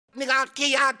nigga, I'll kill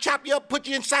you, I'll chop you up, put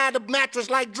you inside the mattress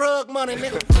like drug money,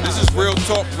 nigga. This is real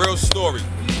talk, real story,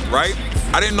 right?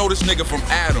 I didn't know this nigga from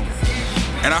Adam,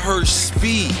 and I heard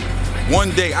Speed. One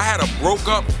day, I had a broke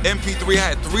up MP3, I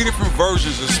had 3 different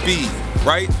versions of Speed,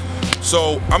 right?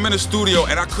 So I'm in the studio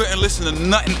and I couldn't listen to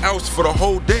nothing else for the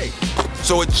whole day.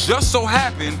 So it just so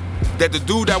happened that the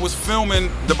dude that was filming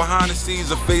the behind the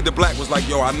scenes of Fade to Black was like,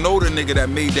 yo, I know the nigga that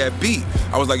made that beat.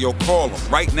 I was like, yo, call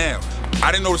him right now.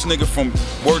 I didn't know this nigga from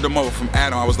Word to Mother, from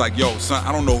Adam. I was like, yo, son,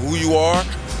 I don't know who you are,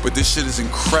 but this shit is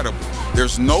incredible.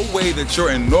 There's no way that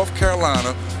you're in North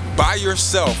Carolina by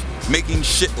yourself making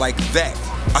shit like that.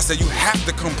 I said, you have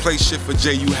to come play shit for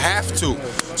Jay, you have to.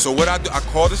 So what I do, I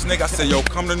called this nigga, I said, yo,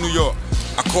 come to New York.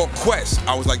 I called Quest.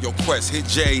 I was like, yo, Quest, hit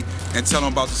Jay and tell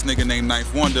him about this nigga named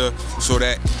Ninth Wonder so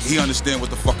that he understand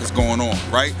what the fuck is going on,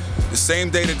 right? The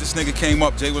same day that this nigga came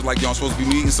up, Jay was like, yo, I'm supposed to be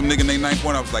meeting some nigga named Ninth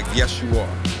Wonder. I was like, yes, you are,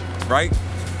 right?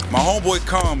 My homeboy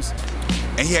comes,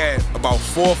 and he had about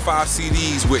 4 or 5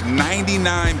 CDs with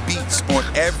 99 beats on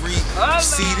every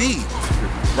CD.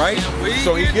 Right?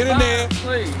 So he get in there,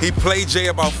 he played Jay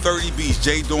about 30 beats.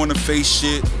 Jay doing the face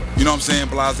shit, you know what I'm saying?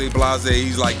 Blase, blase.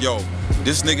 He's like, yo,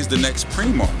 this nigga's the next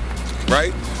Primo,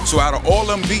 right? So out of all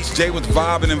them beats, Jay was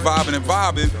vibing and vibing and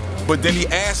vibing. But then he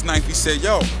asked Knife, he said,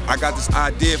 yo, I got this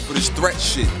idea for this threat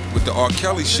shit with the R.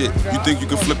 Kelly shit. You think you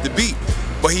can flip the beat?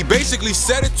 But he basically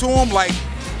said it to him like,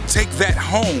 take that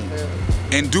home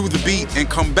and do the beat and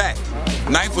come back.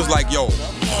 Knife was like, yo,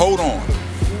 hold on.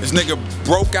 This nigga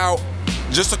broke out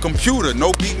just a computer,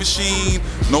 no beat machine,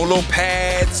 no little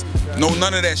pads, no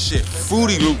none of that shit.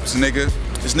 Fruity Loops, nigga.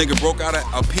 This nigga broke out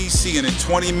a PC, and in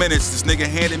 20 minutes, this nigga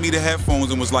handed me the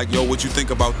headphones and was like, yo, what you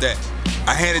think about that?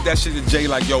 I handed that shit to Jay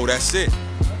like, yo, that's it.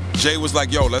 Jay was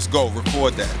like, yo, let's go,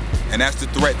 record that. And that's the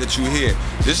threat that you hear.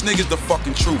 This nigga's the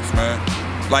fucking truth, man.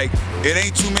 Like, it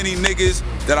ain't too many niggas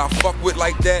that I fuck with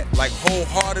like that, like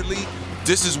wholeheartedly.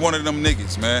 This is one of them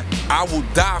niggas, man. I will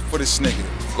die for this nigga.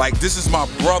 Like, this is my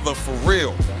brother for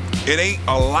real. It ain't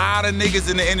a lot of niggas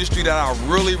in the industry that I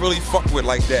really, really fuck with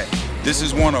like that. This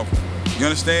is one of them. You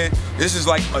understand? This is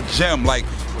like a gem. Like,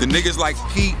 the niggas like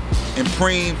Pete and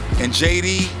Preem and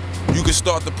JD, you can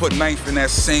start to put Knife in that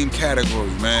same category,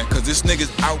 man. Cause this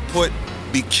nigga's output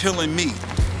be killing me.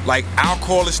 Like, I'll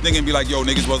call this nigga and be like, yo,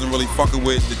 niggas wasn't really fucking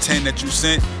with the 10 that you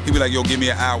sent. He'll be like, yo, give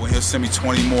me an hour, and he'll send me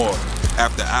 20 more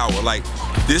after hour. Like,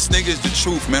 this nigga is the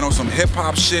truth, man, on some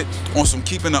hip-hop shit, on some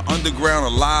keeping the underground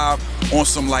alive, on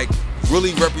some, like,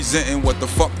 really representing what the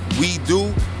fuck we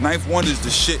do. Ninth Wonder's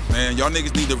the shit, man. Y'all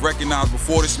niggas need to recognize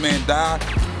before this man died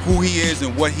who he is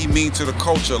and what he means to the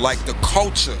culture, like the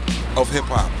culture of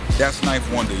hip-hop. That's Ninth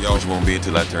Wonder, yo. Which won't be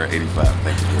until I turn 85.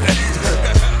 Thank you.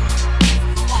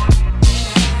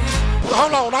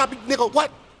 Hold on, I'll be, nigga,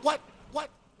 what?